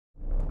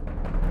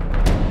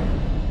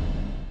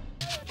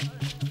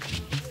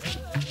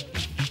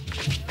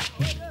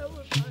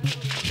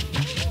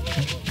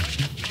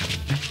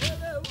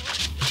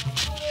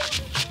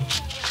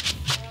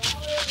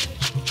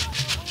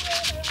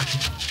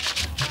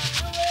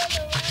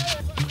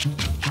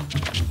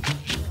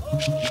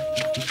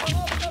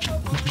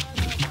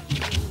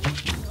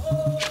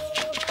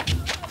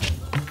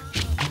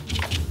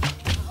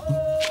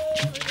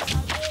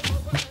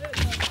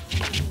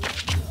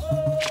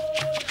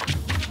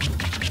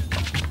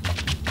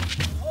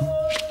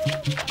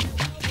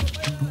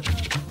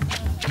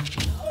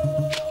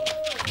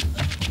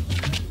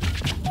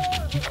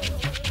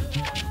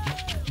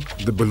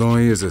The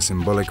Boloy is a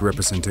symbolic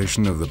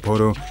representation of the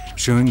Poro,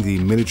 showing the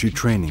military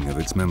training of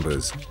its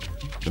members.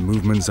 The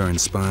movements are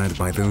inspired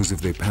by those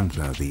of the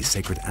panther, the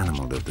sacred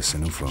animal of the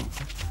Senufo.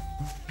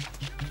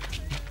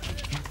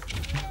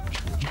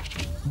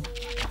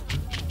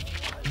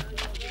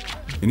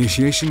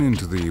 Initiation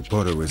into the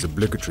Poro is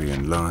obligatory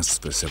and lasts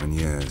for 7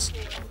 years.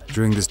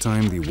 During this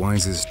time, the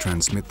wisest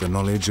transmit the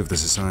knowledge of the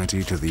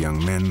society to the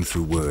young men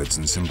through words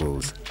and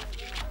symbols.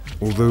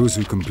 All those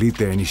who complete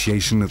their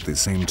initiation at the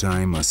same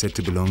time are said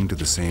to belong to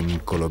the same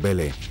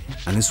colobele,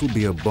 and this will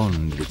be a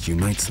bond which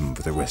unites them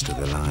for the rest of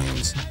their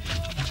lives.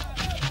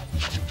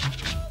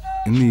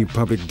 In the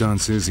public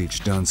dances,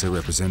 each dancer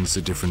represents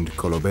a different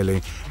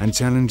colobele and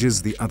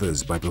challenges the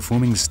others by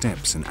performing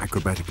steps and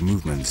acrobatic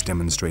movements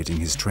demonstrating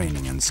his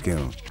training and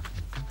skill.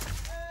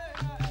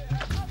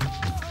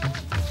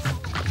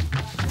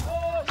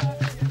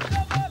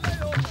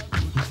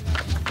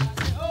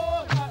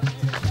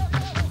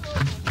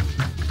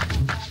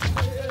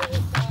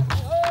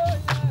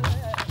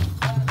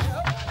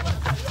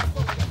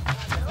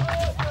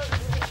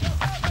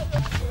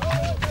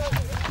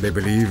 They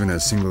believe in a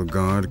single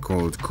god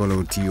called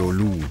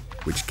Kolotyoloo,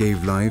 which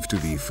gave life to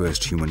the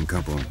first human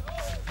couple.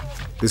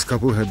 This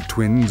couple had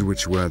twins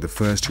which were the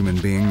first human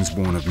beings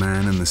born of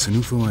man, and the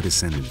Senufo are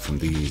descended from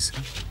these.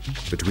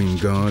 Between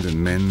God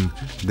and men,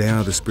 they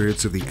are the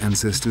spirits of the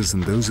ancestors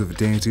and those of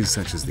deities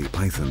such as the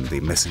python, the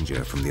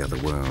messenger from the other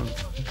world.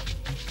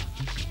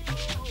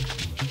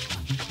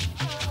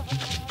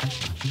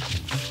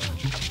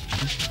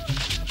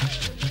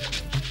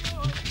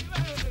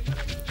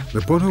 The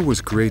Poro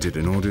was created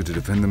in order to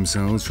defend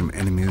themselves from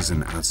enemies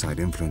and outside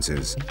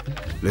influences.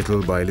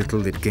 Little by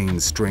little it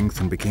gained strength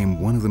and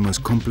became one of the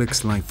most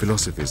complex life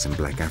philosophies in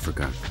Black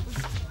Africa.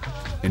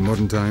 In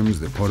modern times,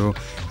 the Poro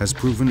has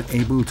proven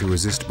able to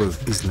resist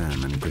both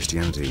Islam and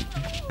Christianity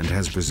and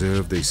has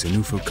preserved the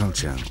Senufo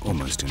culture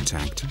almost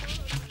intact.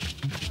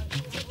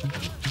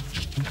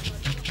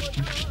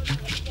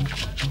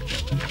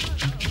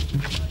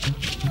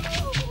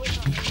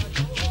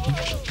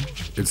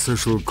 Its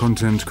social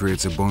content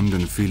creates a bond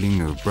and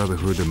feeling of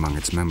brotherhood among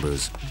its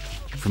members.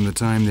 From the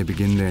time they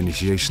begin their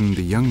initiation,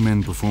 the young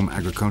men perform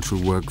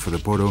agricultural work for the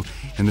Poro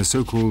in the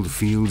so-called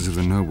fields of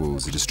the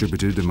nobles,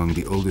 distributed among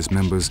the oldest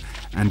members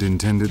and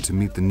intended to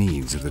meet the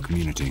needs of the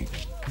community.